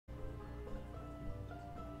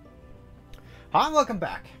Hi, welcome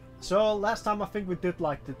back. So last time I think we did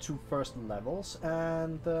like the two first levels,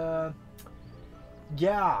 and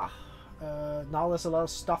yeah, now there's a lot of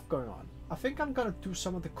stuff going on. I think I'm gonna do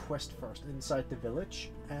some of the quest first inside the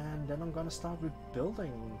village, and then I'm gonna start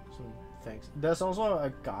rebuilding some things. There's also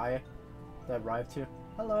a guy that arrived here.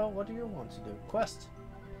 Hello, what do you want to do? Quest.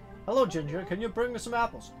 Hello, Ginger, can you bring me some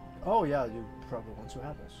apples? Oh yeah, you probably want some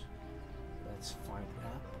apples. Let's find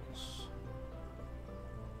apples.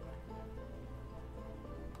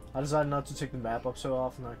 I decided not to take the map up so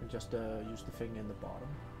often. I can just use the thing in the bottom.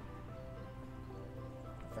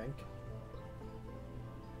 I think.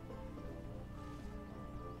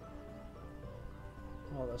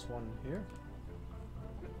 Oh, there's one here.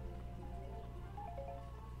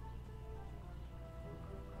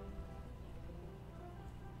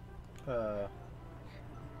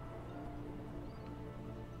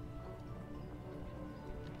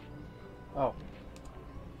 Oh.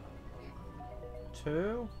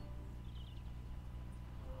 Two.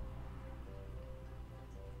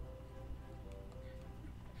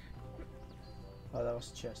 Oh, that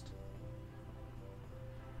was the chest.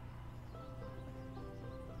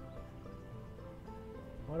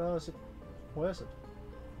 What else? Where is it?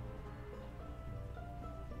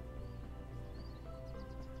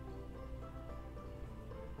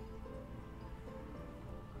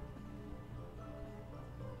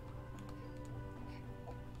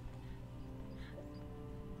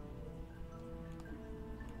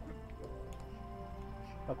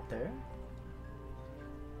 Up there?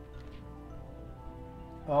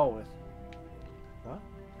 Oh, it's... What?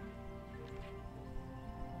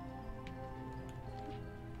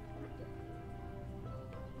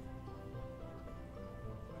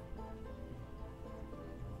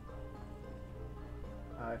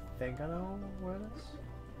 I think I know where it is.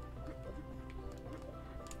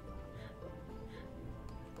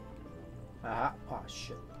 Aha! Oh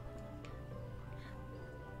shit.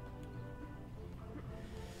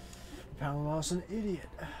 Apparently I was an idiot.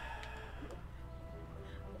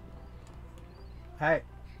 Hey!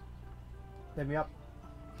 Let me up.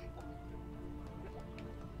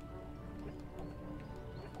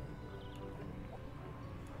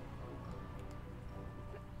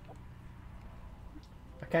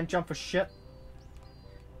 I can't jump for shit.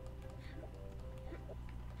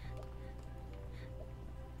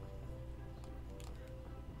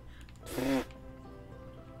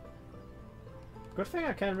 Good thing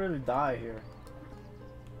I can't really die here.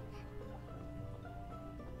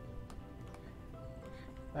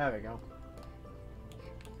 There we go.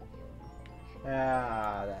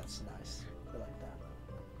 Ah, that's nice. I like that.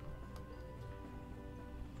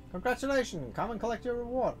 Congratulations! Come and collect your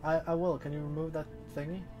reward. I will. Can you remove that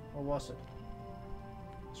thingy? Or was it?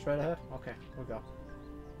 Straight ahead? Okay, we'll go.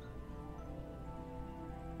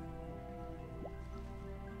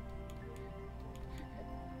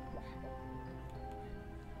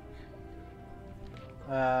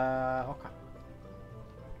 Okay.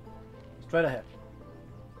 Straight ahead.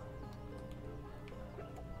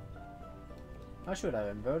 I should have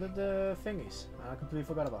inverted the thingies. I completely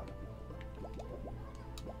forgot about it.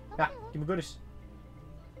 Yeah, give me goodies.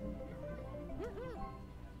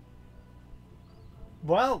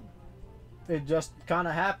 Well, it just kind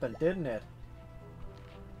of happened, didn't it?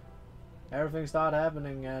 Everything started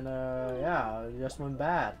happening and yeah, it just went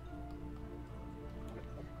bad.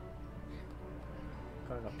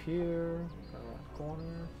 Going up here, going around the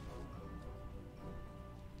corner.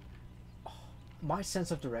 Oh, my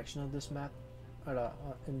sense of direction on this map,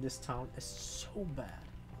 in this town, is so bad.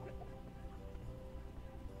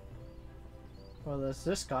 Well, there's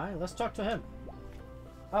this guy. Let's talk to him.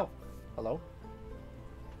 Oh, hello.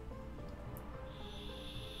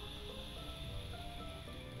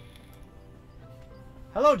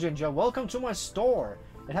 Hello, Ginger. Welcome to my store.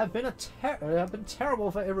 It have been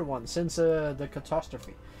terrible for everyone since the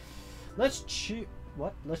catastrophe. Let's cheer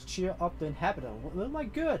up the inhabitant with my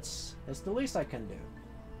goods. It's the least I can do.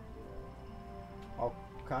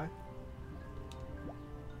 Okay.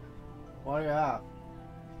 What do you have?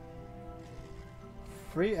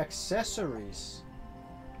 Free accessories.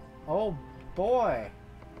 Oh boy.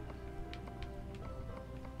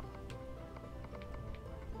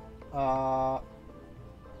 I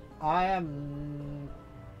am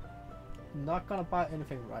not gonna buy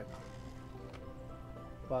anything right now,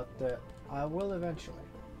 but I will eventually,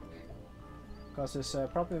 because it's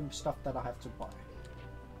probably stuff that I have to buy.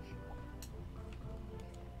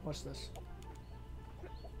 What's this?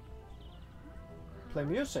 Play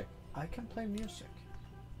music. I can play music.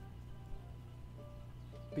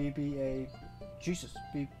 BBA. Jesus.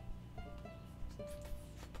 B.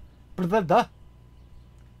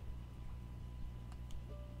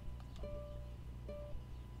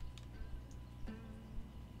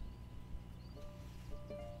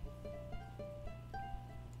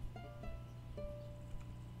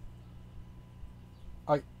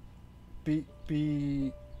 I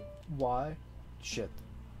B Y. Shit.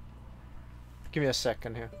 Give me a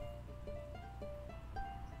second here.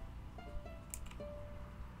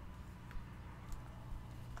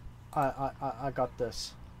 I got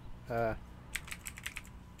this.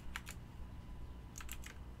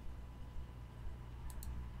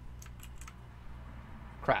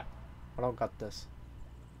 Crap. I don't got this.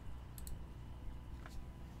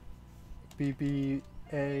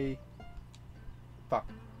 BBA. Fuck.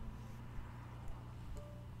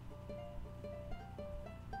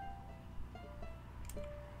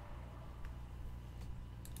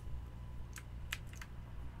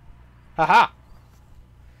 Haha!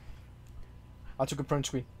 I took a print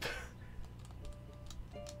screen.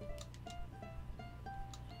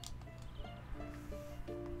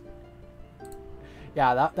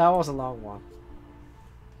 Yeah, that was a long one.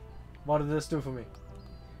 What did this do for me?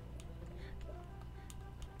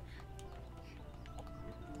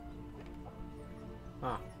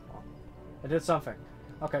 Ah, well, I did something.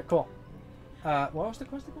 Okay, cool. What was the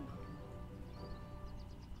quest again?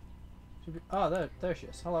 Should be, oh, there she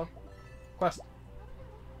is. Hello. Quest.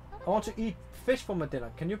 I want to eat fish for my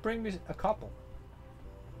dinner. Can you bring me a couple?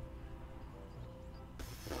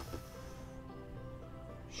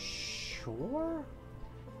 Sure.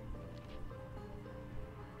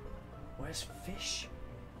 Where's fish?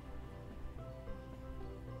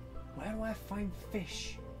 Where do I find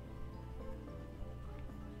fish?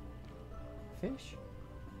 Fish?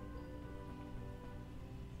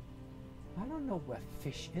 I don't know where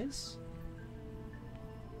fish is.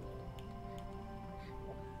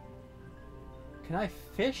 Can I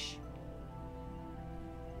fish?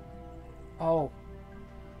 Oh.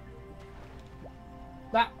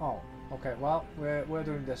 That. Oh. Okay. Well, we're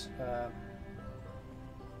doing this.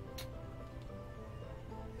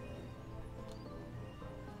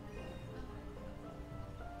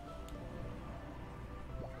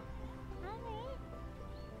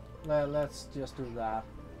 Let's just do that.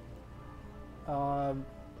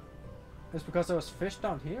 It's because there was fish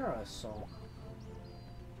down here, I saw.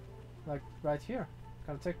 Like, right here.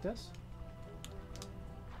 Can I take this?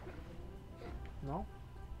 No?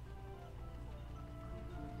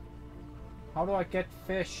 How do I get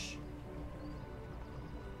fish?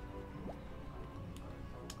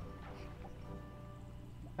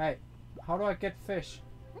 Hey, how do I get fish?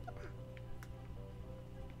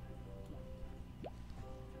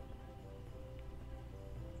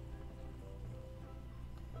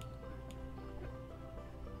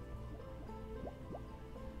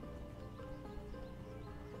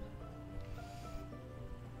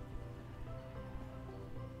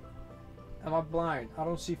 Am I blind? I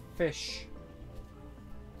don't see fish.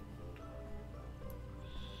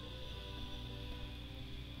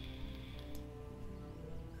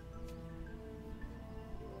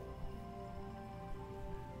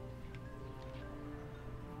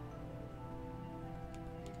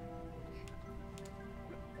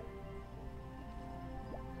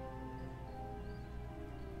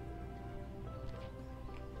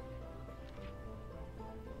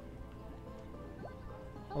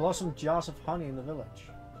 I lost some jars of honey in the village.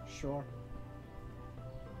 Sure.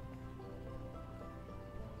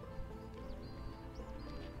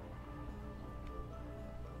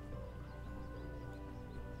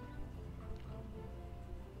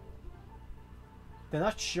 They're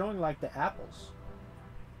not showing like the apples.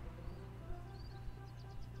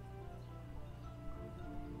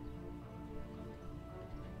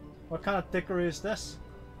 What kind of dickery is this?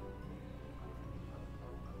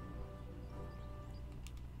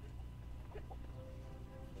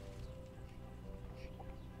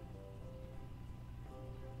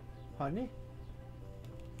 Honey?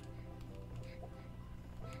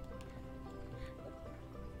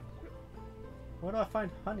 Where do I find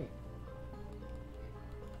honey?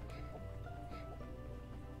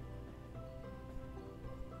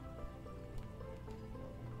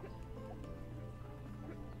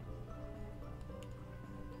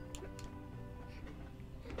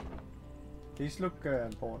 These look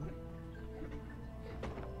important.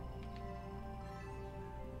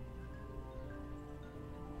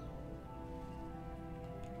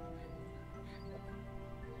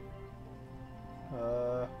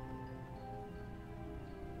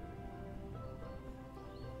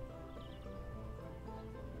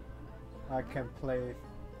 I can play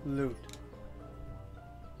lute.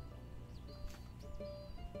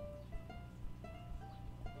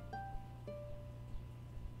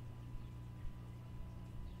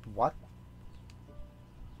 What?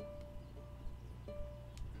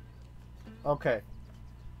 Okay.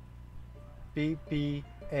 B B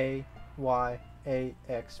A Y A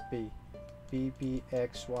X B. B B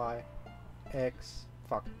X Y X.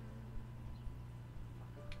 Fuck.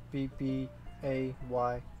 B B A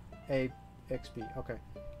Y A X B. Okay.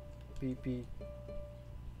 B B.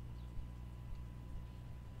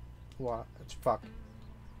 What? It's fuck.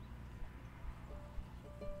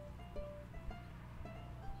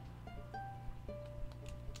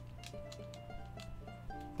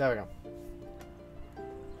 There we go.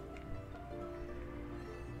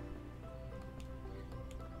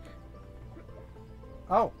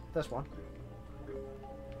 Oh, that's one.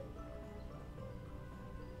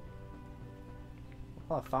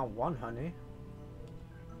 Oh, I found one, honey.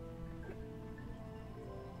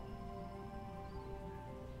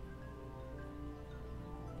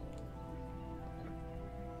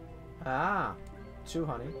 Ah, two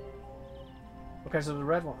honey. Okay, so the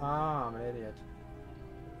red one. Ah, I'm an idiot.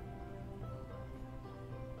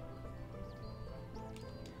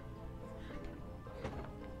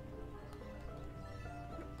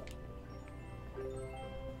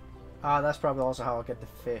 Ah, that's probably also how I get the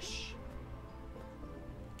fish.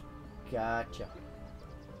 Gotcha.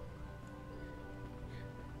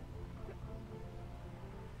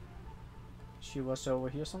 She was over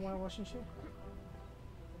here somewhere, wasn't she?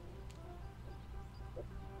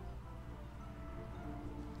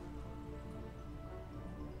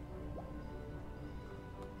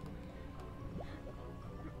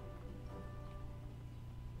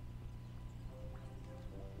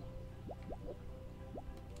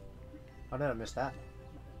 How did I miss that?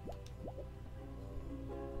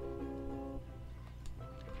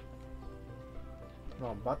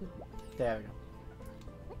 Wrong button. There we go.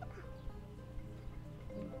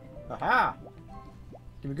 Aha!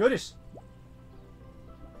 Give me goodies.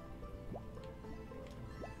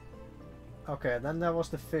 Okay, then there was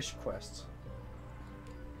the fish quest.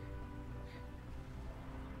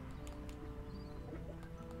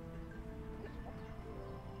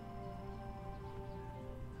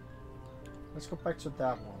 Let's go back to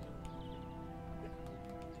that one.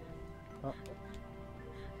 Oh.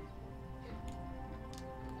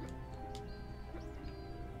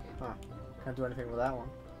 Huh. Can't do anything with that one.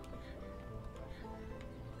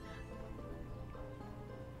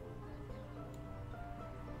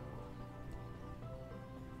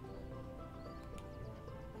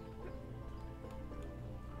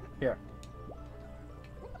 Here.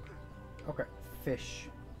 Okay, fish.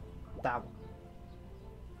 That one.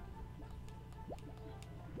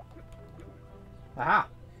 Aha!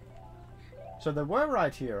 So they were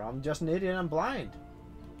right here. I'm just an idiot and blind.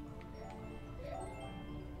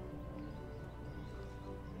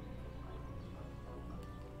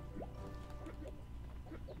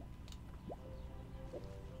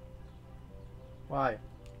 Why?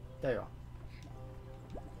 There you are.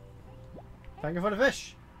 Thank you for the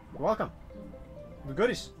fish. You're welcome. The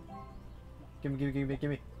goodies. Gimme, gimme, gimme,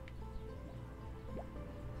 gimme.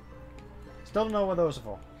 Still don't know what those are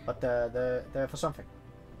for, but they're for something.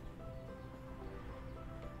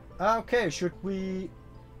 Okay, should we...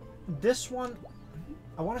 This one...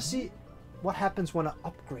 I want to see what happens when I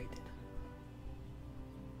upgrade it.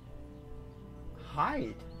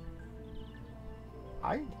 Hide.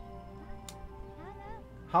 Hide?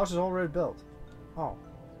 House is already built. Oh.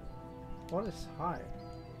 What is hide?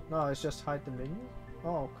 No, it's just hide the menu?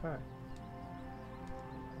 Oh, okay.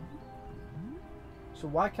 So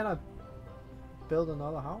why can't I build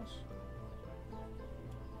another house?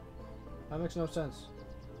 That makes no sense.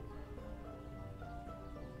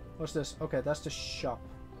 What's this? Okay, that's the shop.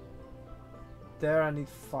 There I need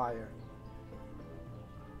fire.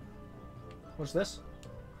 What's this?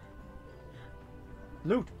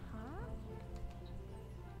 Loot.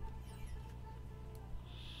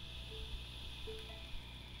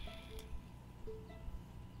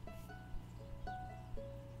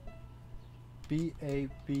 B-A-B-A-X-Y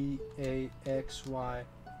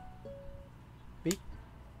B?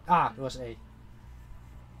 Ah, it was A.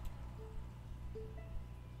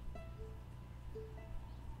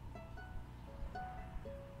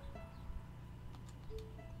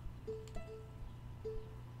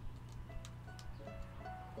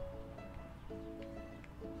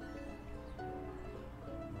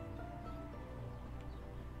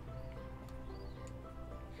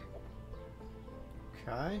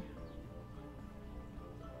 Okay.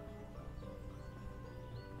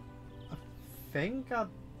 I think I've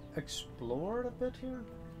explored a bit here.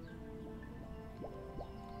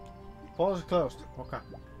 Pause is closed. Okay.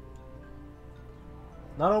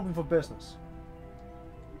 Not open for business.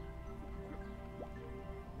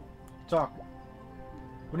 Talk.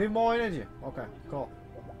 We need more energy. Okay, cool.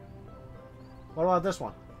 What about this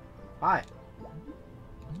one? Hi.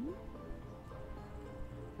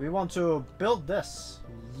 We want to build this.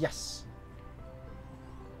 Yes.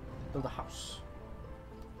 Build a house.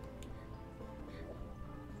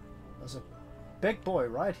 There's a big boy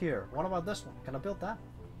right here. What about this one? Can I build that?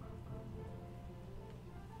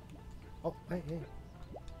 Oh, hey, hey.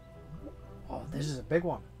 Oh, this is a big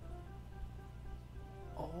one.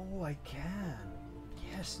 Oh, I can.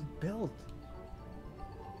 Yes, build.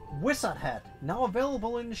 Wizard hat. Now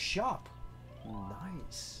available in the shop.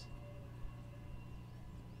 Nice.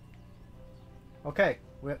 Okay,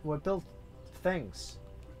 we built things.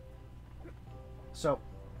 So,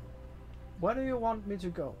 where do you want me to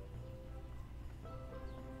go?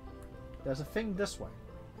 There's a thing this way.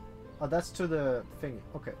 Oh, that's to the thingy.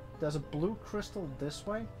 Okay, there's a blue crystal this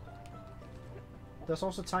way. There's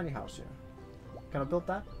also a tiny house here. Can I build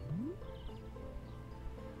that?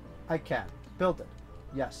 I can. Build it.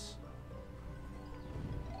 Yes.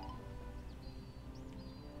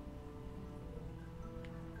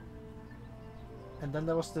 And then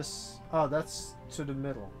there was this... Oh, that's to the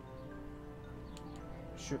middle.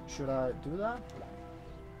 Should I do that?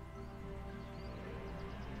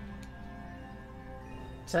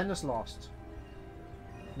 10 is lost.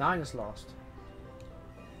 9 is lost.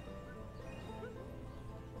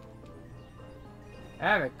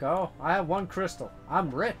 There we go. I have 1 crystal.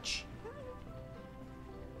 I'm rich.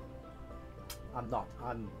 I'm not.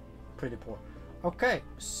 I'm pretty poor. Okay,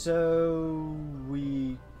 so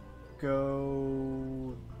we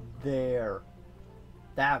go there.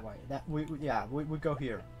 That way. That we go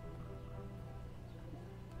here.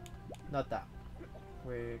 Not that.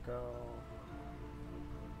 We go.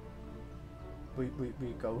 We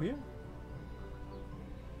go here.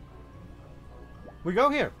 We go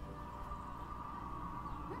here.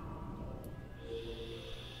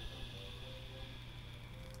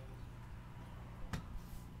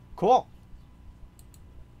 Cool.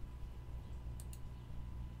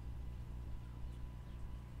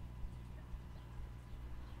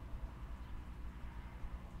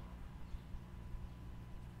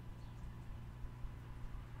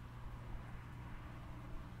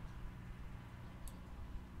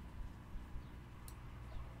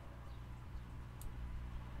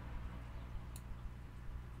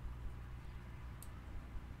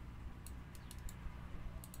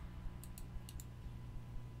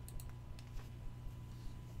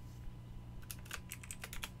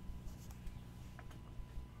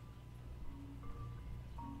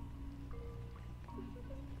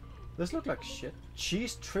 This look like shit.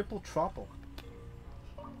 Cheese triple trouble.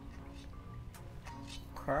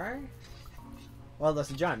 Okay. Well, there's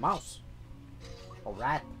a giant mouse. Or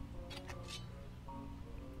rat.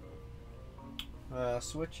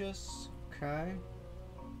 Switches. Okay.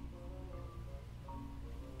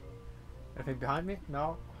 Anything behind me?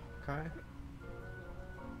 No. Okay.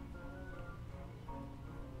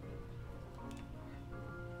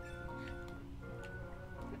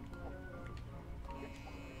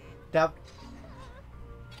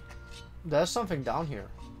 There's something down here.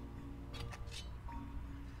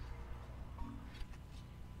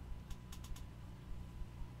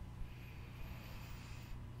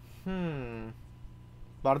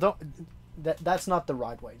 But I don't. That's not the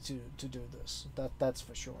right way to do this. That's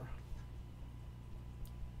for sure.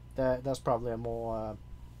 That's probably a more.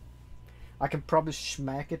 I can probably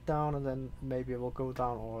smack it down and then maybe it will go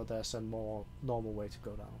down, or there's a more normal way to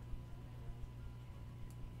go down.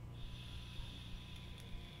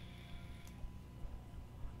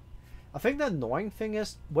 I think the annoying thing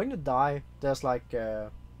is when you die, there's like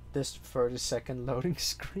this 30-second loading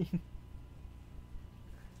screen.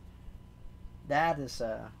 That's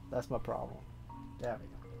my problem. There we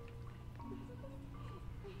go.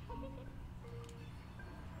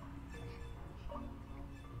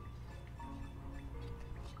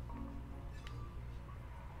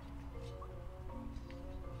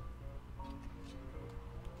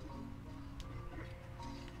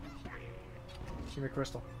 Give me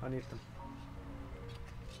crystal. I need them.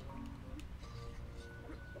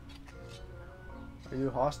 Are you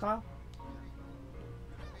hostile?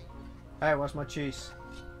 Hey, where's my cheese?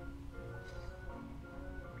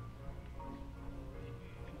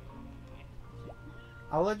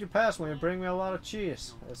 I'll let you pass when you bring me a lot of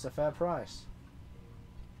cheese. It's a fair price.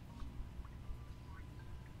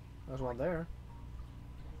 There's one there.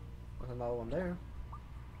 There's another one there.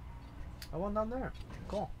 I one down there.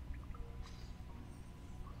 Cool.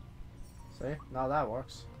 See? Now that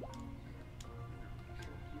works.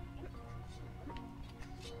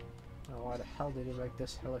 Now why the hell did he make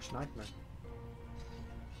this hellish nightmare?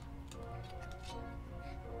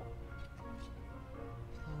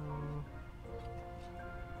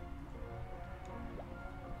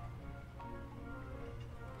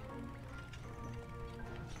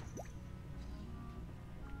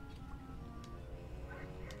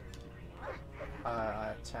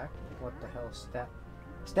 attack. What the hell is that?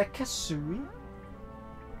 Is that Kazooie?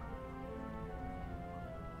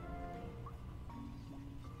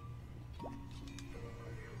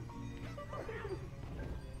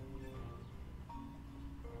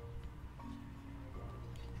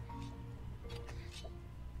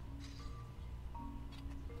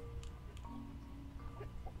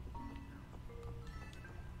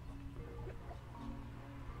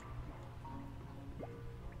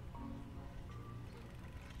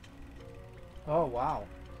 Oh wow.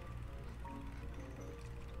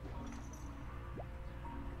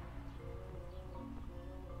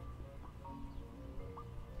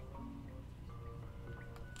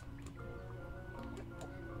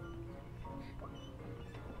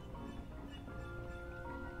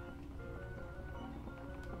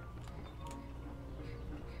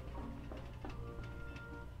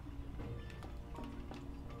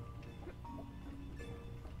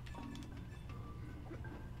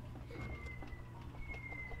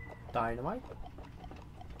 Dynamite?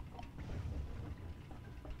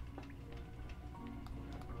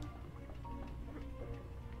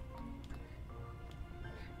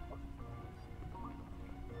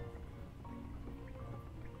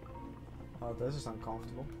 Oh, this is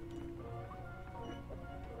uncomfortable.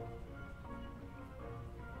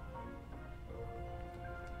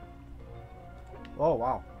 Oh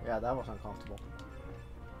wow, yeah, that was uncomfortable.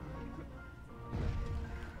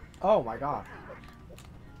 Oh my god.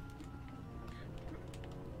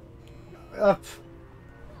 Up.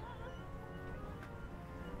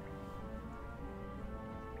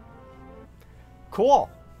 Cool.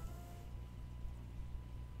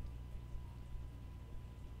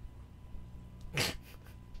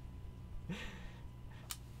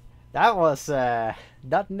 That was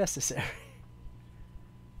not necessary.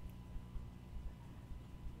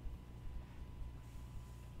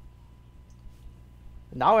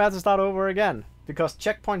 Now we have to start over again because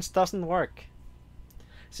checkpoints doesn't work.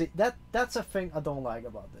 See, that's a thing I don't like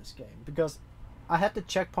about this game, because I had the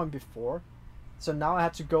checkpoint before, so now I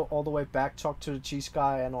had to go all the way back, talk to the cheese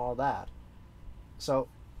guy and all that. So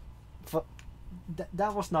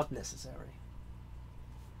that was not necessary.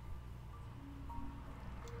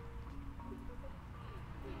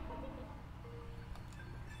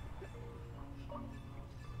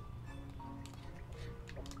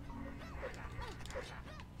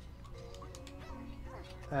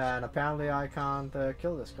 And apparently I can't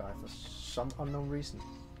kill this guy for some unknown reason.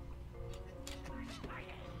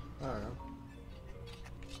 I don't know.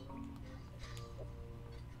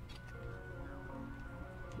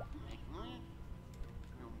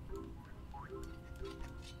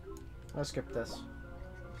 Let's skip this.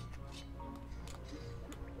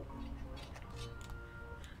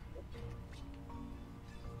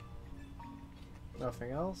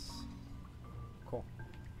 Nothing else. Cool.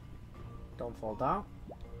 Don't fall down.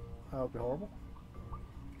 That would be horrible.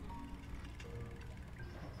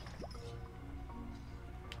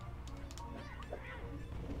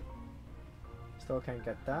 Still can't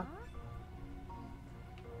get that.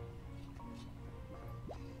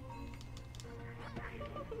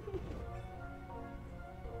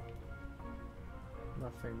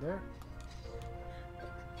 Nothing there.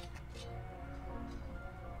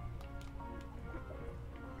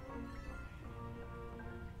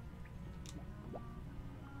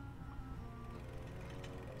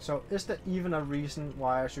 So, is there even a reason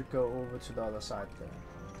why I should go over to the other side there?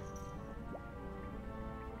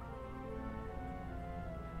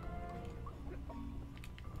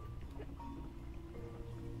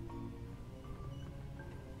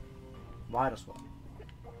 Might as well.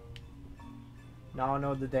 Now I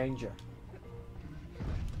know the danger.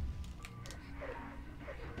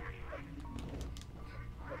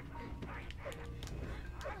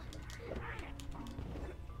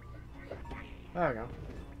 There we go.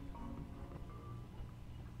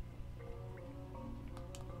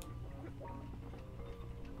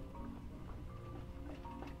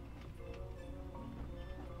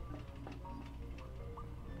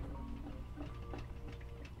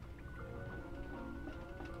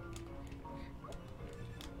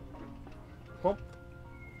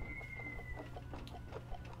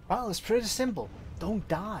 Well, it's pretty simple. Don't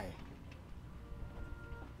die.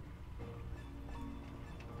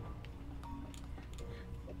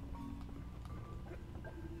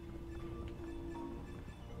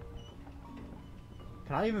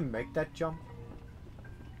 Can I even make that jump?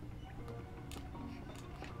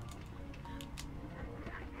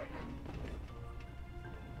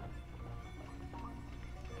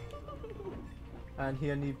 And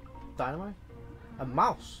here I need dynamite? A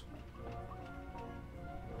mouse?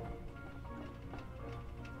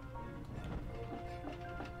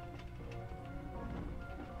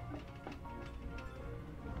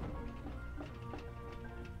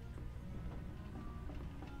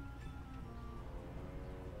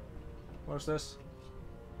 What's this?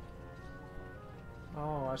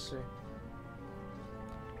 Oh, I see.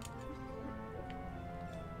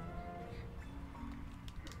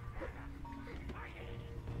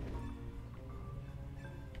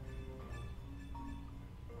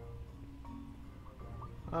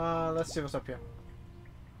 Let's see what's up here.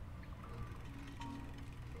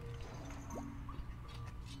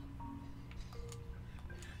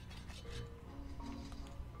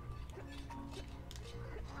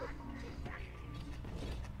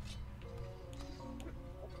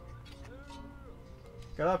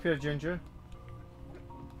 Get up here, Ginger.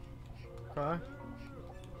 Okay.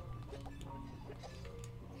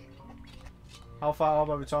 How far up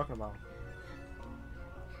are we talking about?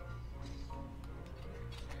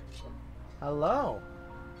 Hello.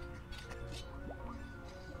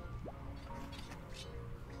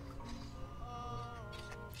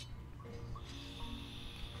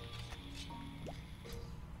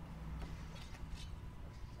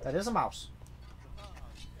 That is a mouse.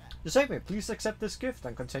 You saved me. Please accept this gift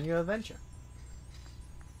and continue your adventure.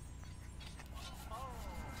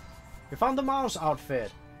 We found the mouse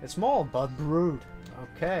outfit. It's small but brewed.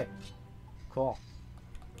 Okay. Cool.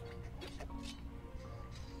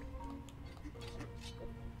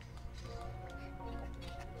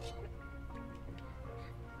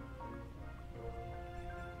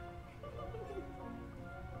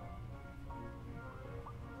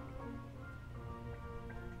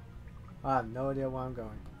 I have no idea where I'm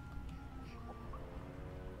going.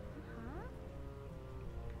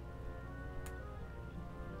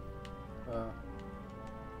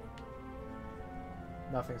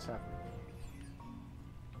 Nothing's happening.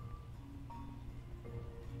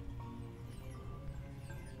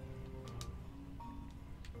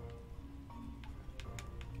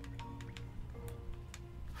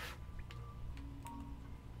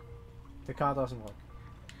 The car doesn't work.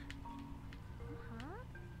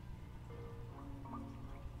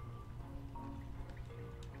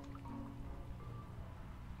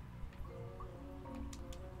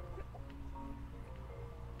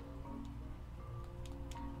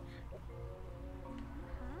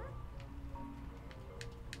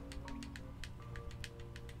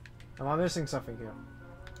 Am I missing something here?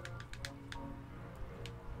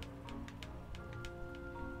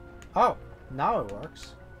 Oh, now it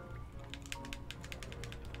works.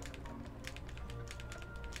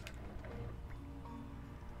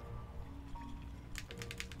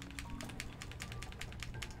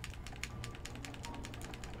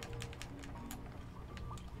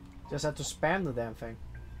 Just had to spam the damn thing.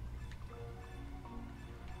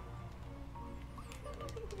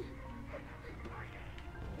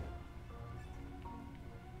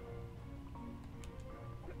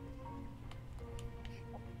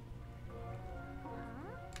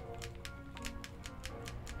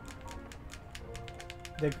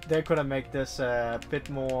 They could have made this a bit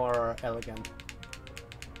more elegant.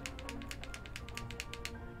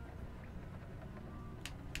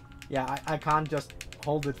 Yeah, I can't just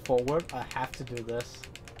hold it forward. I have to do this.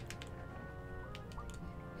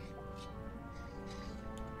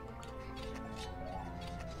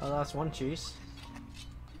 Oh, that's one cheese.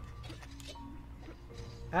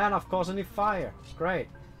 And of course I need fire. Great.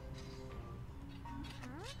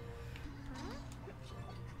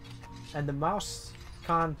 And the mouse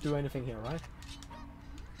can't do anything here, right?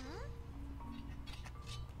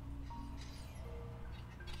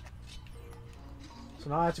 So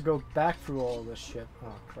now I have to go back through all this shit.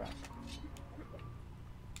 Oh crap.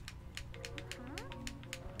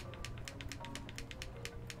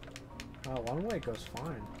 Oh, one way goes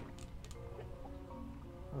fine.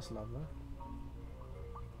 That's lovely.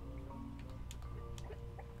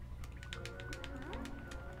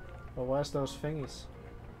 But where's those thingies?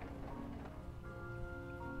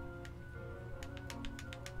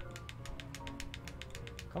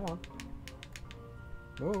 Come on.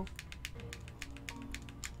 Move.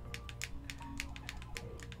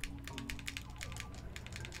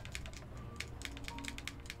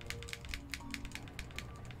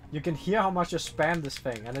 You can hear how much you spam this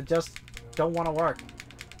thing, and it just don't want to work.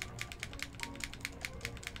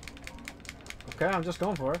 Okay, I'm just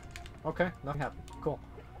going for it. Okay, nothing happened. Cool.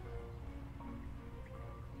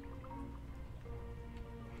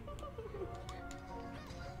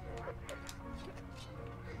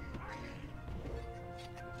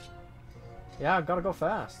 Yeah, I've got to go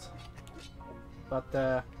fast. But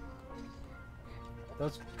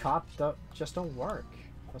those cops just don't work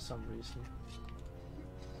for some reason.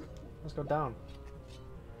 Let's go down.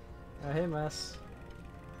 Hey, mess.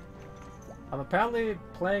 I'm apparently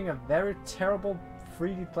playing a very terrible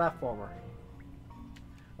 3D platformer.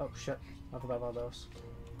 Oh shit, I forgot about those.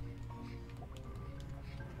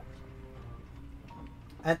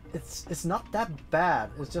 And it's not that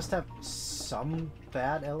bad. It's just have some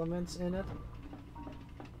bad elements in it.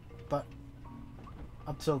 But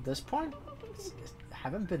up till this point, it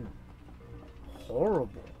haven't been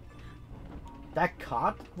horrible. That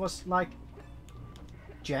card was like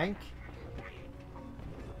jank.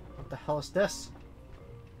 What the hell is this?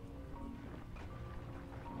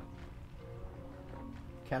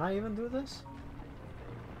 Can I even do this?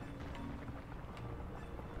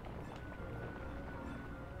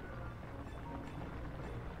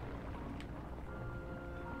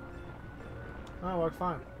 Oh, worked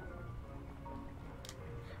fine.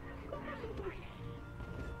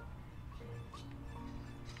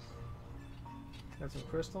 Got some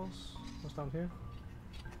crystals. What's down here?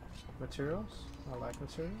 Materials. I like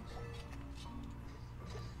materials.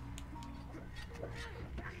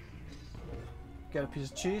 Get a piece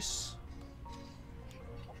of cheese.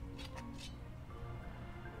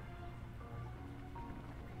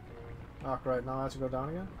 Oh, great. Now I have to go down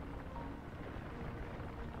again.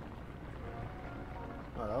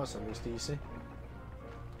 Oh, that was at least easy.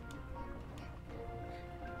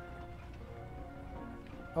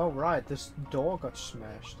 Oh, right. This door got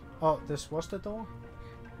smashed. Oh, this was the door?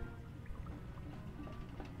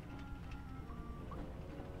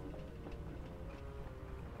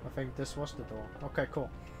 I think this was the door. Okay, cool.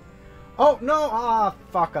 Oh, no! Ah,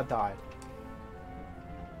 fuck, I died.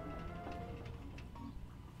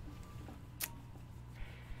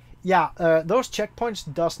 Yeah, those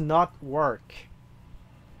checkpoints does not work.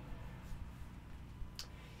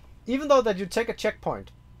 Even though that you take a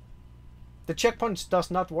checkpoint, the checkpoints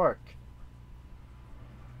does not work.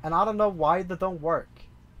 And I don't know why they don't work.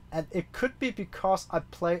 And it could be because I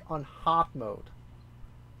play on hard mode.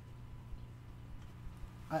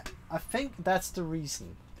 I think that's the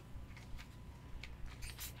reason.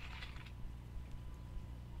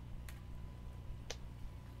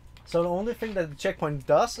 So the only thing that the checkpoint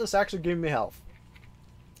does is actually give me health.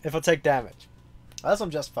 If I take damage. Else I'm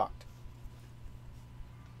just fucked.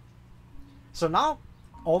 So now,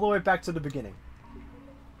 all the way back to the beginning.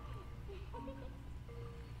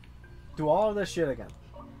 Do all of this shit again.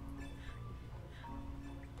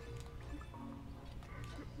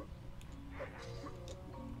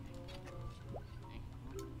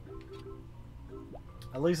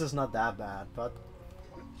 At least it's not that bad, but...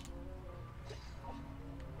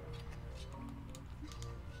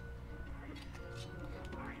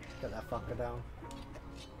 Get that fucker down.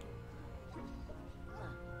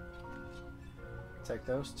 Take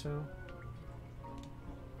those two.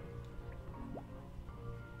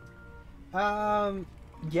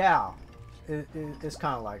 Yeah. It's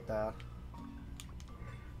kind of like that.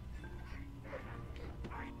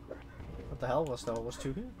 What the hell was that? Was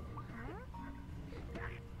two here?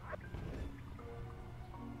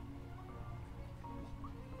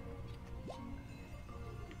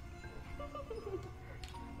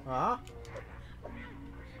 Huh?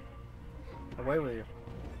 Away with you.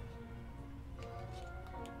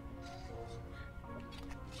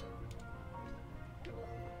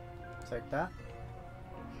 Take that.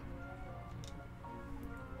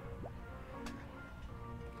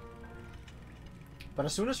 But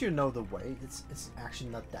as soon as you know the way, it's actually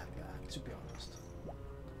not that bad, to be honest.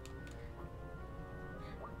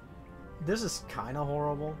 This is kind of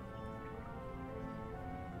horrible.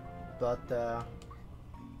 But, oh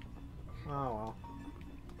well.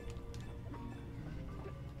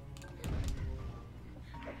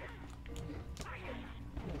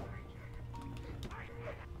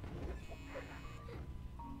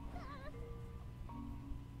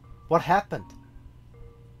 What happened?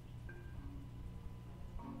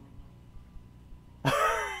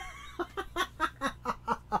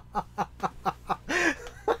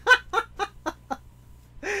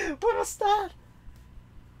 What was that?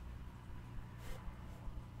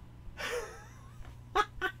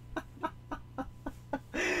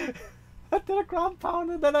 I did a ground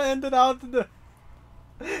pound and then I ended out in the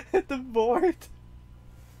at the void.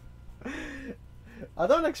 I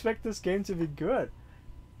don't expect this game to be good,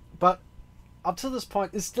 but up to this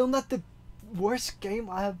point, it's still not the worst game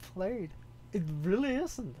I have played. It really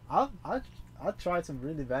isn't. I've tried some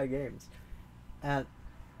really bad games, and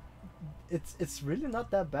it's really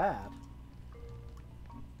not that bad.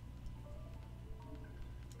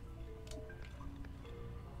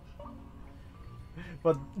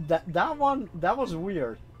 But that one, that was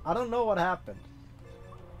weird. I don't know what happened.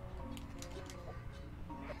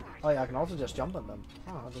 Oh yeah, I can also just jump on them.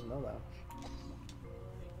 Oh, I didn't know that.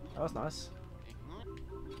 That was nice.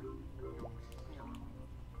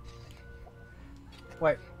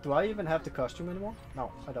 Wait, do I even have the costume anymore?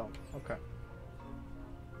 No, I don't. Okay.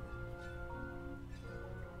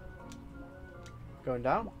 Going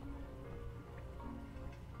down.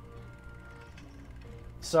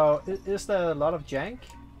 So, is there a lot of jank?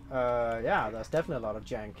 Yeah, there's definitely a lot of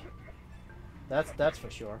jank. That's for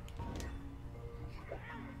sure.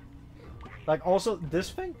 Like, also,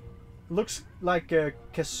 this thing looks like a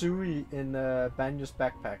Kazooie in Banjo's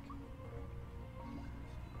backpack.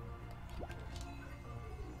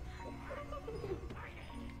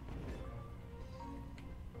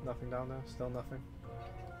 Nothing down there, still nothing.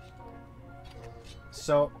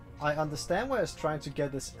 So, I understand where it's trying to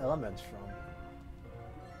get this element from.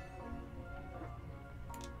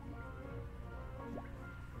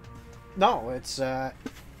 No, it's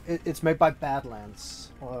made by Badlands,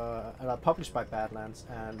 published by Badlands,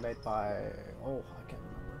 and made by, oh, I can't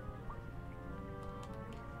remember.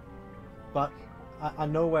 But I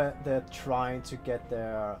know where they're trying to get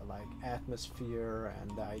their like atmosphere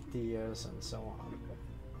and the ideas and so on.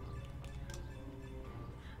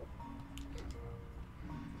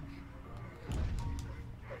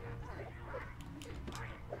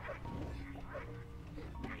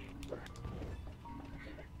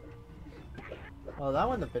 Well, that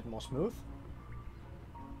went a bit more smooth.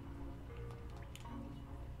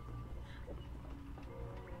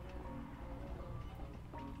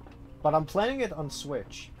 But I'm playing it on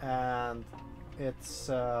Switch, and it's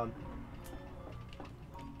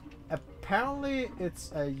apparently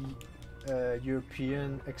it's a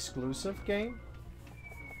European exclusive game,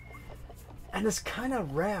 and it's kind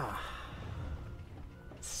of rare.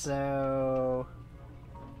 So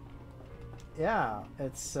yeah,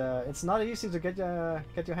 it's not easy to get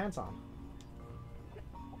your hands on.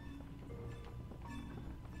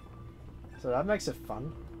 So that makes it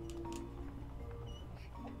fun.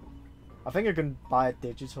 I think you can buy it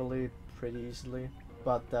digitally pretty easily,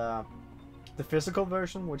 but the physical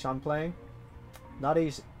version, which I'm playing, not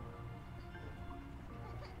easy.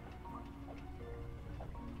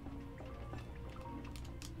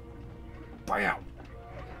 Bam!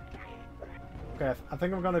 Okay, I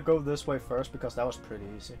think I'm gonna go this way first because that was pretty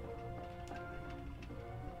easy.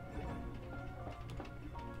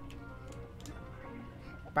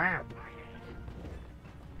 Bam!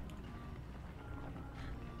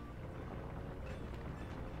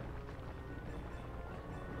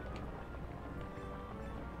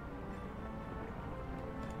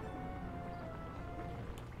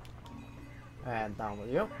 And down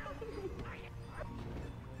with you.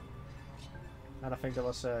 And I think there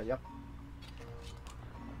was, yep.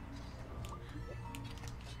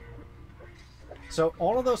 So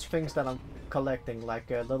all of those things that I'm collecting, like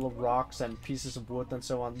little rocks and pieces of wood and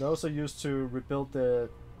so on, those are used to rebuild the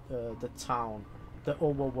town, the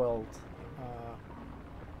overworld.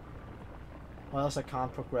 Or else I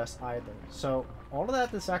can't progress either. So all of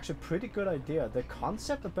that is actually a pretty good idea. The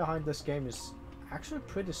concept behind this game is actually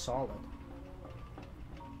pretty solid.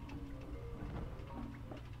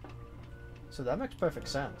 So that makes perfect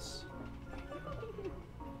sense.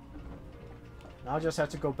 Now I just have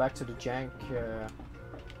to go back to the jank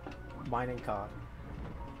mining card.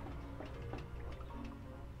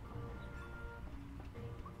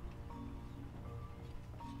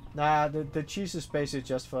 Nah, the cheese is basically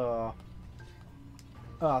just for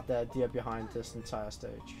the idea behind this entire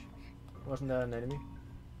stage. Wasn't there an enemy?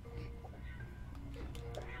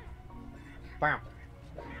 Bam!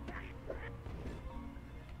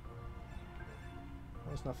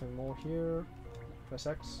 There's nothing more here. Press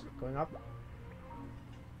X, going up.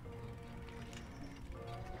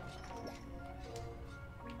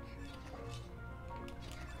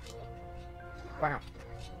 Bam!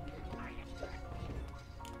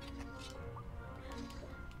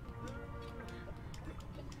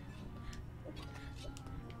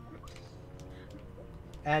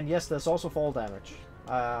 And yes, there's also fall damage.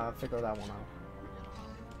 Figure that one out.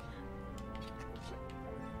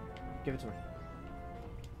 Give it to me.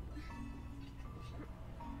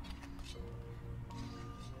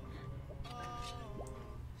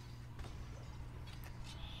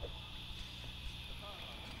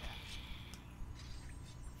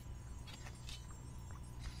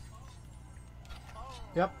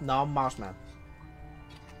 Yep, now I'm Mouseman.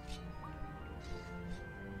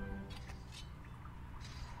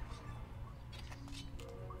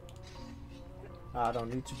 I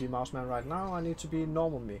don't need to be Mouseman right now, I need to be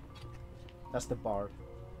normal me. That's the bard.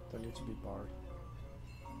 Don't need to be bard.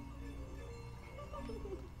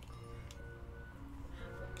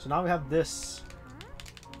 So now we have this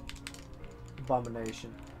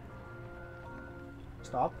abomination.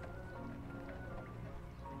 Stop.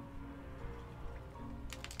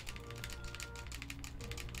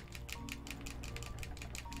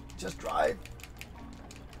 Just drive.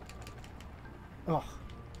 Oh.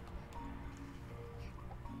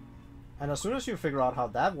 And as soon as you figure out how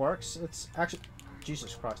that works, it's actually...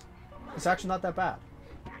 Jesus Christ. It's actually not that bad.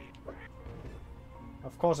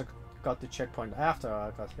 Of course I got the checkpoint after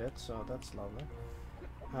I got hit, so that's lovely.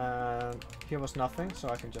 And here was nothing, so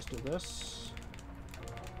I can just do this.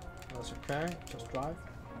 That's okay, just drive.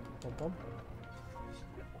 Boom, boom.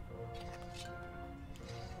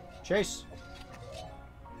 Chase!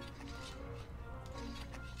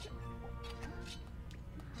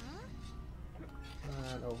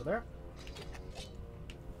 And over there.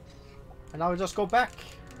 And now we just go back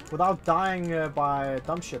without dying by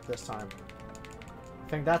dumb shit this time. I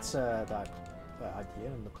think that's the idea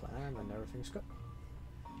and the plan, and everything's good.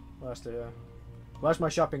 Where's my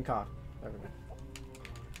shopping cart? There we go.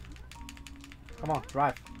 Come on,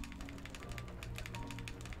 drive.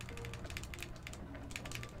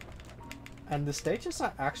 And the stages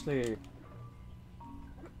are actually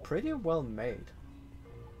pretty well made.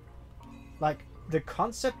 Like, the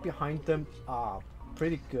concept behind them are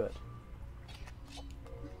pretty good.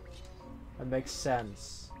 It makes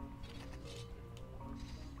sense.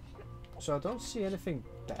 So I don't see anything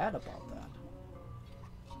bad about that.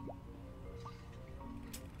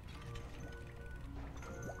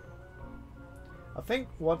 I think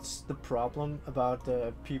what's the problem about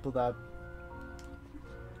the people that...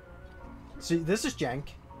 See, this is jank.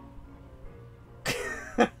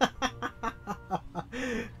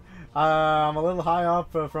 I'm a little high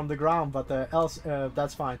up from the ground, but else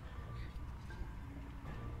that's fine.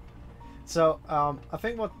 So I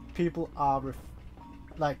think what people are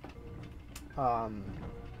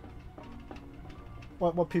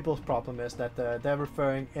what people's problem is that they're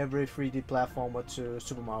referring every 3D platformer to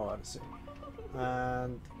Super Mario Odyssey,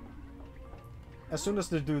 and as soon as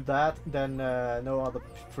they do that, then no other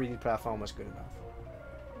 3D platformer is good enough.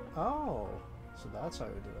 Oh, so that's how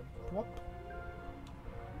you do it. Whoop.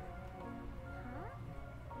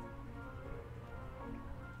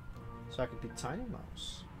 So I could be Tiny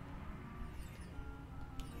Mouse.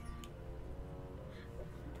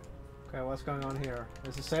 Okay, what's going on here?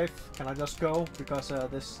 Is it safe? Can I just go? Because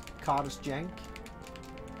this card is jank.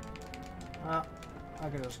 I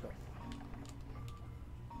can just go.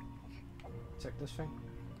 Check this thing.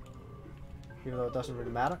 Even though it doesn't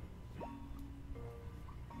really matter.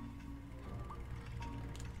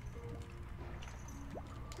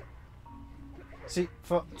 See,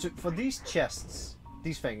 for these chests,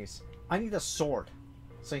 these thingies, I need a sword.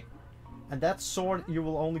 See? And that sword you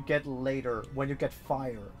will only get later when you get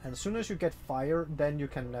fire. And as soon as you get fire, then you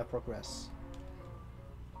can progress.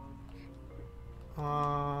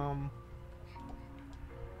 I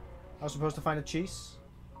was supposed to find a cheese.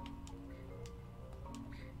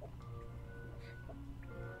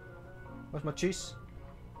 Where's my cheese?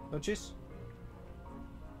 No cheese?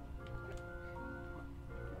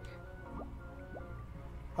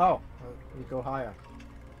 Oh, you go higher.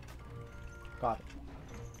 Got it.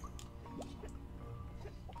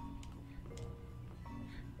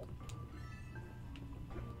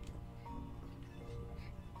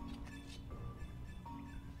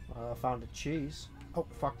 I found a cheese. Oh,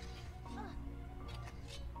 fuck.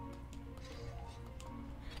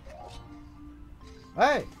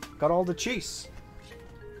 Hey! Got all the cheese.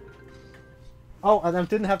 Oh, and I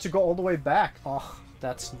didn't have to go all the way back. Oh,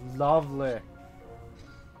 that's lovely.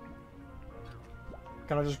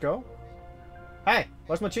 Can I just go? Hey!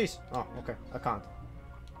 Where's my cheese? Oh, okay. I can't.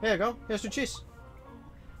 Here you go. Here's your cheese.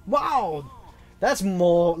 Wow! That's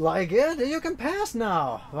more like it. You can pass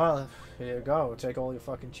now. Well, here you go. Take all your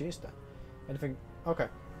fucking cheese then. Anything? Okay.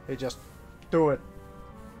 You just do it.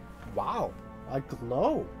 Wow. I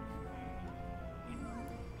glow.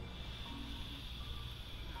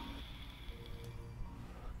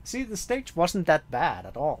 See, the stage wasn't that bad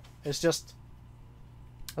at all. It's just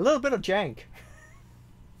a little bit of jank.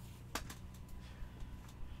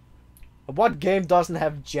 What game doesn't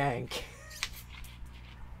have jank?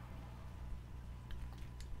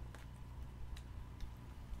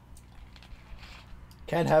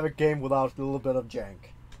 Can't have a game without a little bit of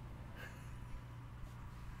jank.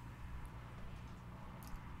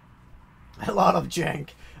 A lot of jank.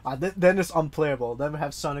 Then it's unplayable. Then we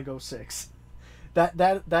have Sonic 06.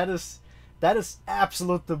 That is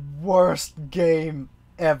absolute the worst game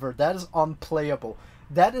ever. That is unplayable.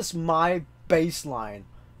 That is my baseline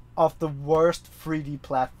of the worst 3D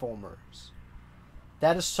platformers.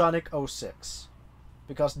 That is Sonic 06.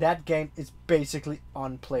 Because that game is basically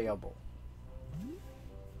unplayable.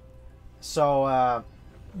 So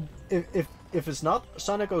if it's not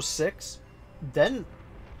Sonic 06, then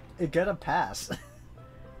it get a pass.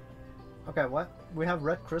 Okay, what? We have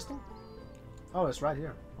red crystal? Oh, it's right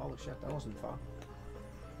here. Holy shit, that wasn't fun.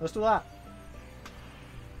 Let's do that.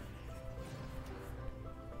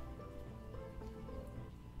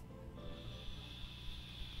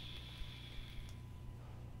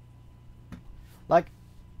 Like,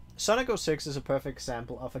 Sonic 06 is a perfect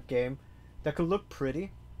example of a game that could look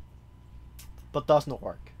pretty, but doesn't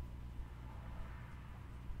work.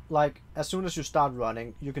 Like, as soon as you start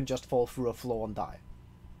running, you can just fall through a floor and die.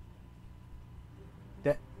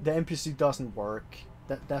 The NPC doesn't work.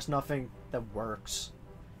 There's nothing that works.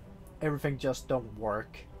 Everything just don't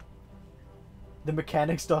work. The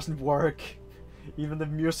mechanics doesn't work. Even the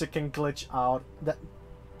music can glitch out.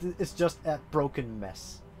 It's just a broken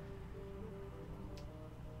mess.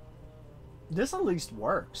 This at least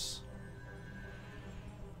works.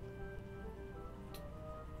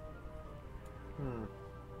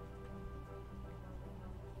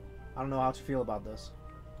 I don't know how to feel about this.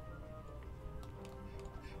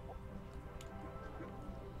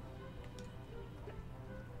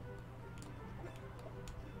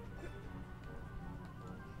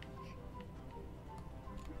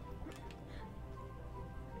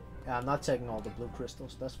 Yeah, I'm not taking all the blue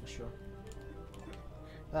crystals, that's for sure.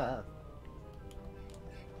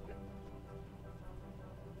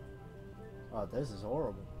 Oh, this is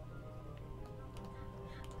horrible.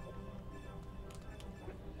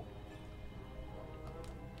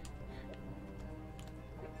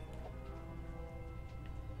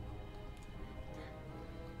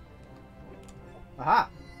 Aha!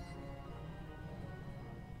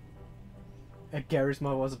 And Garry's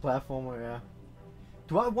Mod was a platformer, yeah.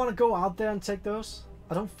 Do I want to go out there and take those?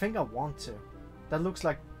 I don't think I want to. That looks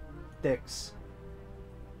like dicks.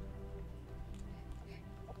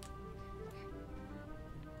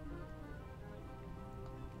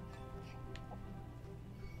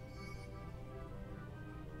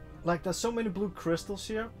 Like, there's so many blue crystals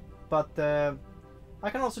here, but I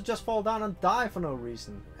can also just fall down and die for no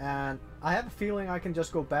reason. And I have a feeling I can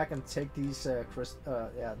just go back and take these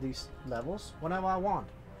these levels whenever I want.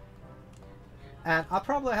 And I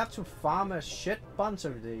probably have to farm a shit bunch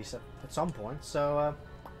of these at some point, so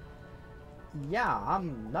yeah,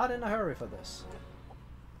 I'm not in a hurry for this.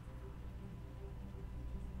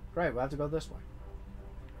 Great, we have to go this way.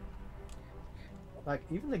 Like,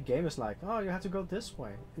 even the game is like, oh, you have to go this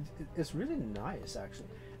way. It's really nice, actually.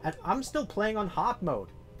 And I'm still playing on hard mode.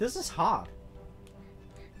 This is hard.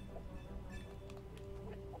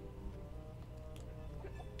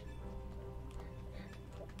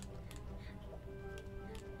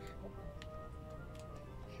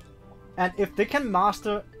 And if they can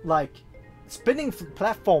master, like, spinning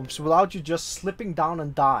platforms without you just slipping down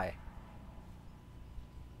and die,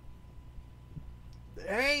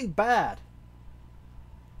 it ain't bad.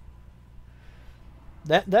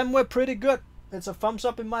 Then we're pretty good. It's a thumbs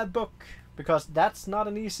up in my book, because that's not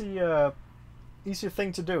an easy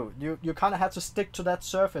thing to do. You kind of have to stick to that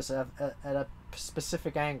surface at a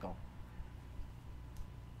specific angle.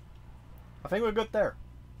 I think we're good there.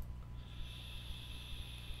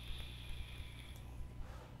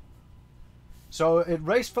 So it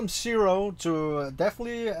raced from 0 to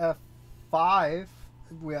definitely a 5.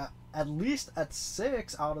 We are at least at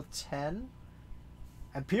 6 out of 10.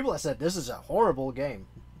 And people have said this is a horrible game.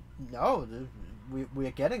 No, we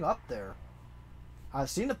are getting up there. I've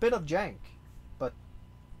seen a bit of jank, but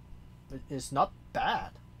it's not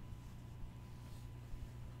bad.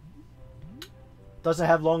 Does it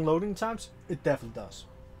have long loading times? It definitely does.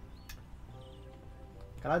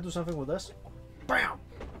 Can I do something with this? Bam!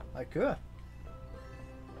 I could.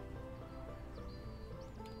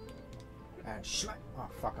 And slam. Oh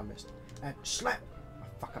fuck, I missed. And slam. Oh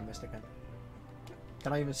fuck, I missed again.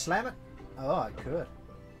 Can I even slam it? Oh, I could.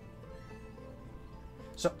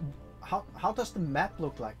 So, how does the map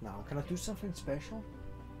look like now? Can I do something special?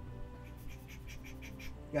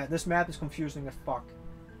 Yeah, this map is confusing as fuck.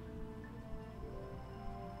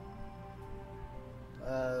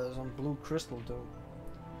 Some blue crystal too.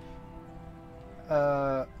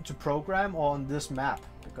 To program on this map,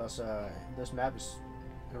 because this map is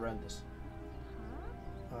horrendous.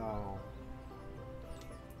 Oh.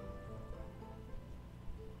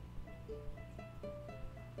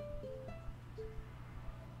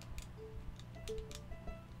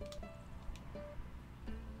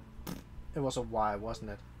 It was a Y,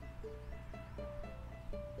 wasn't it?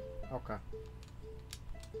 Okay.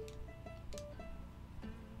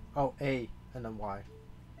 Oh, A and then Y.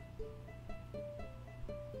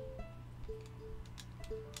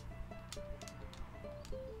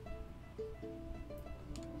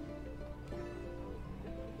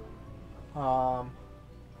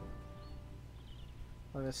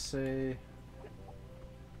 Let's see.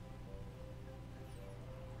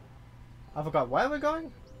 I forgot. Where are we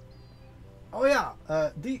going? Oh yeah,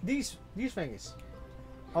 these thingies.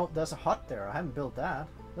 Oh, there's a hut there. I haven't built that.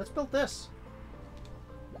 Let's build this.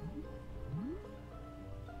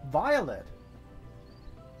 Violet.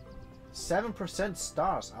 7%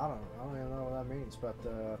 stars. I don't even know what that means, but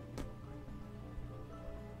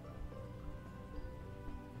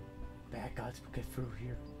bad guys will get through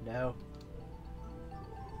here. No.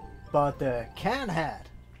 But the can hat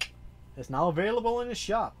is now available in the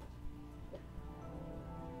shop.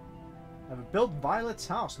 I've built Violet's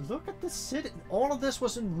house. Look at the city. All of this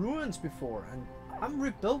was in ruins before, and I'm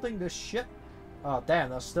rebuilding this shit. Oh damn,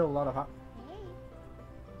 there's still a lot of.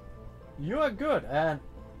 You are good and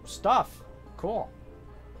stuff. Cool.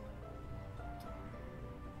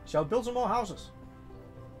 Shall build some more houses.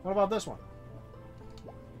 What about this one?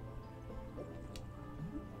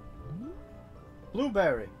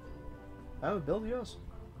 Blueberry. I will build yours.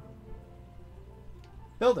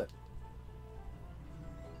 Build it.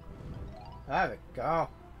 There we go.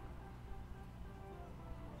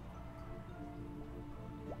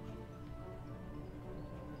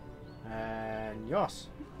 And yours.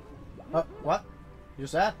 Oh, what? You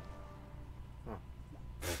said? Oh.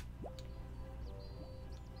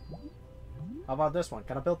 How about this one?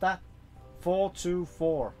 Can I build that?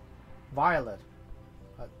 424. Violet.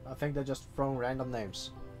 I think they're just throwing random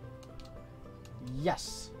names.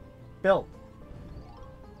 Yes. Build.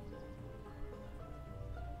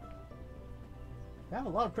 We have a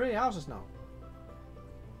lot of pretty houses now.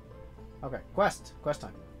 Okay, quest. Quest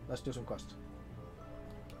time. Let's do some quest.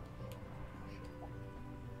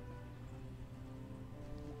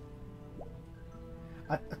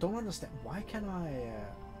 I don't understand. Why can I...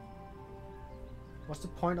 what's the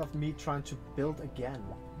point of me trying to build again?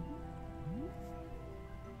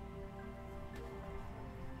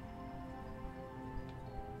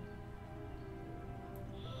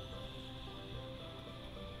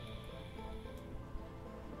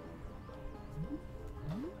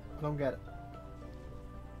 I don't get it.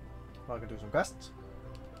 Well, I can do some quests.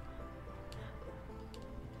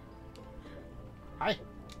 Hi!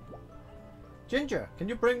 Ginger, can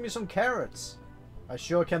you bring me some carrots? I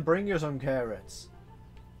sure can bring you some carrots.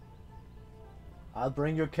 I'll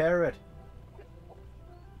bring you carrot.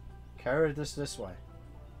 Carrot is this way.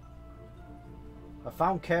 I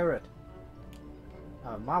found carrot.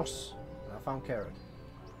 Mouse. I found carrot.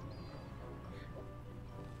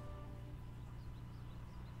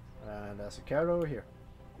 And there's a carrot over here.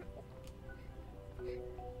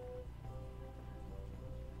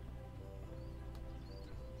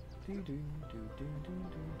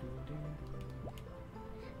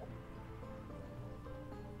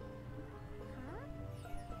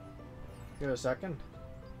 Give it a second.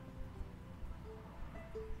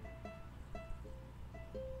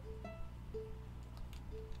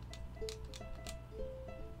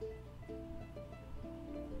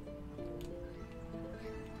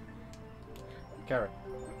 Carrot.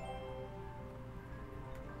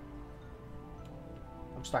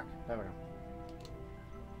 I'm stuck. There we go.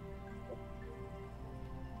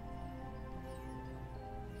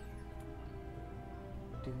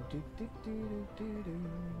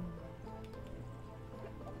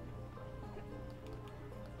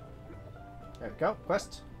 There we go.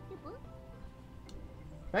 Quest.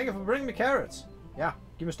 Thank you for bringing me carrots. Yeah,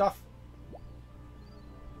 give me stuff.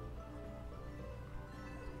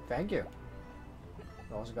 Thank you.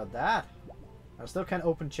 I also got that. I still can't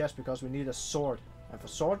open chest because we need a sword. And for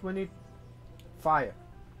sword we need fire.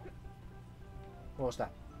 What was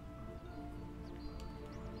that?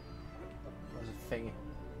 That was a thingy.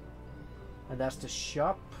 And that's the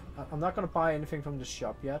shop. I'm not gonna buy anything from the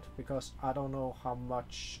shop yet because I don't know how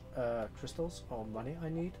much crystals or money I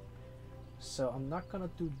need. So I'm not gonna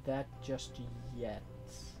do that just yet.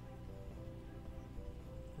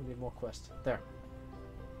 We need more quests. There.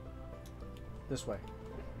 This way.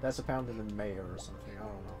 That's apparently the mayor or something. I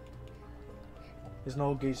don't know. There's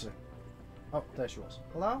no geezer. Oh, there she was.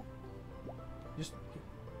 Hello? Just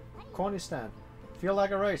corny stand. Feel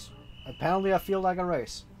like a race. Apparently I feel like a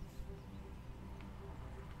race.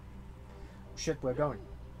 Shit, we're going.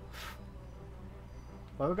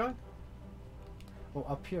 Where are we going? Oh,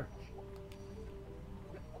 up here.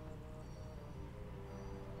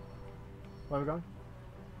 Where are we going?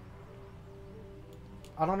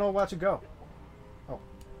 I don't know where to go. Oh.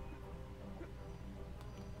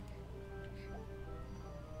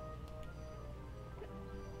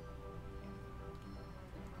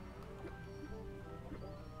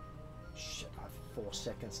 Shit, I have 4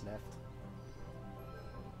 seconds left.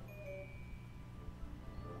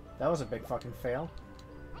 That was a big fucking fail.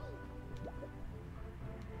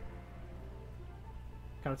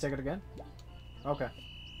 Can I take it again? Okay.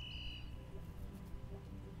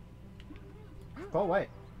 Go away.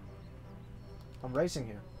 I'm racing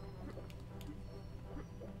here.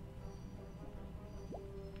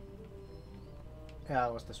 Yeah,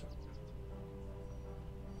 it was this one.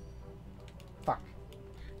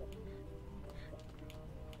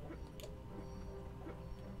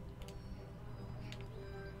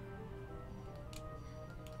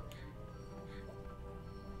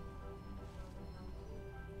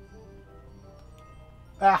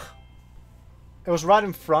 Ah! It was right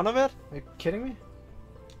in front of it? Are you kidding me?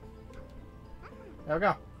 There we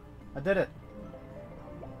go. I did it.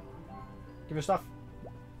 Give me stuff.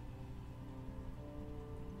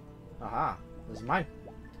 Aha. This is mine.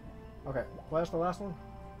 Okay. Where's the last one?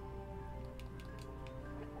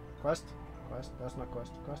 Quest? Quest? That's not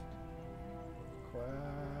quest. Quest?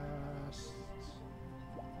 Quest?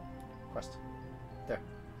 Quest. There.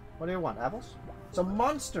 What do you want? Apples? Some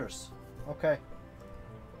monsters! Okay.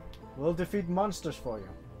 We'll defeat monsters for you.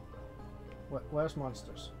 Where's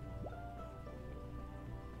monsters?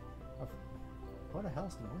 What the hell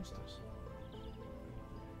is the monsters?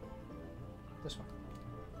 This one.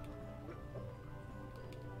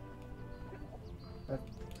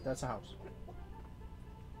 That's a house.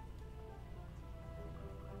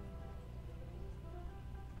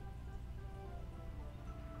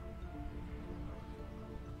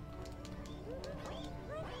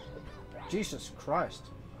 Jesus Christ.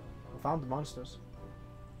 We found the monsters.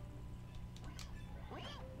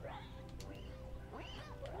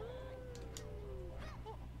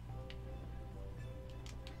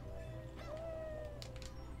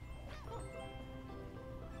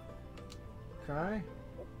 Okay.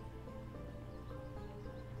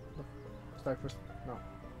 Start first. No.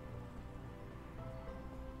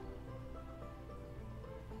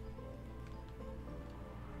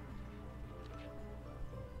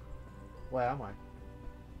 Where am I?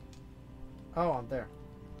 Oh, I'm there.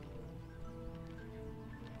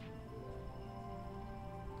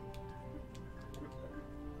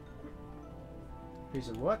 Piece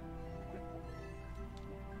of what?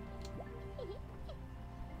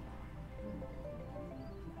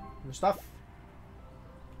 New stuff.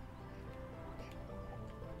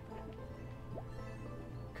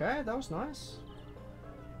 Okay, that was nice.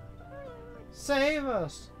 Save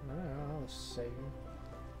us! I'll save you.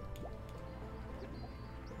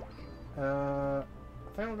 I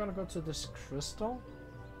think I'm gonna go to this crystal.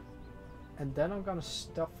 And then I'm gonna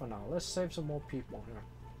stop for now. Let's save some more people here.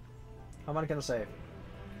 How many can I save?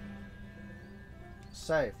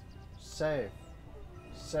 Save. Save.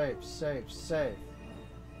 Save. Save. Save.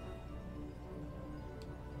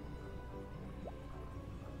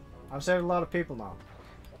 I've saved a lot of people now.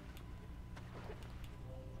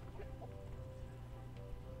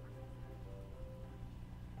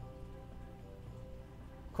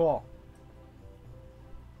 Cool.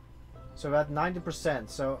 So we're at 90%,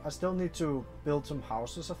 so I still need to build some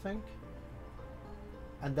houses, I think.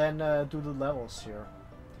 And then do the levels here.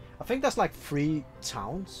 I think that's like 3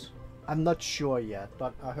 towns. I'm not sure yet,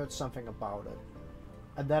 but I heard something about it.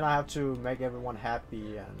 And then I have to make everyone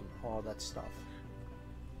happy and all that stuff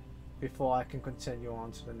before I can continue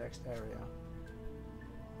on to the next area.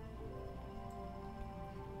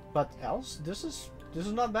 But else, this is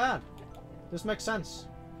not bad. This makes sense.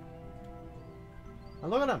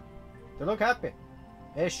 And look at them. They look happy.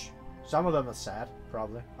 Ish. Some of them are sad,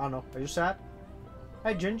 probably. I don't know. Are you sad?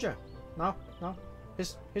 Hey, Ginger. No, no.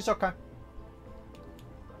 He's okay.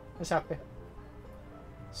 He's happy.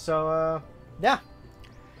 So, yeah.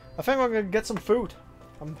 I think I'm gonna get some food.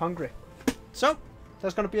 I'm hungry. So,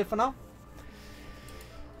 that's gonna be it for now.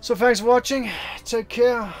 So, thanks for watching. Take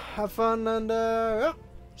care. Have fun, and yeah.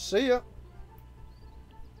 See ya.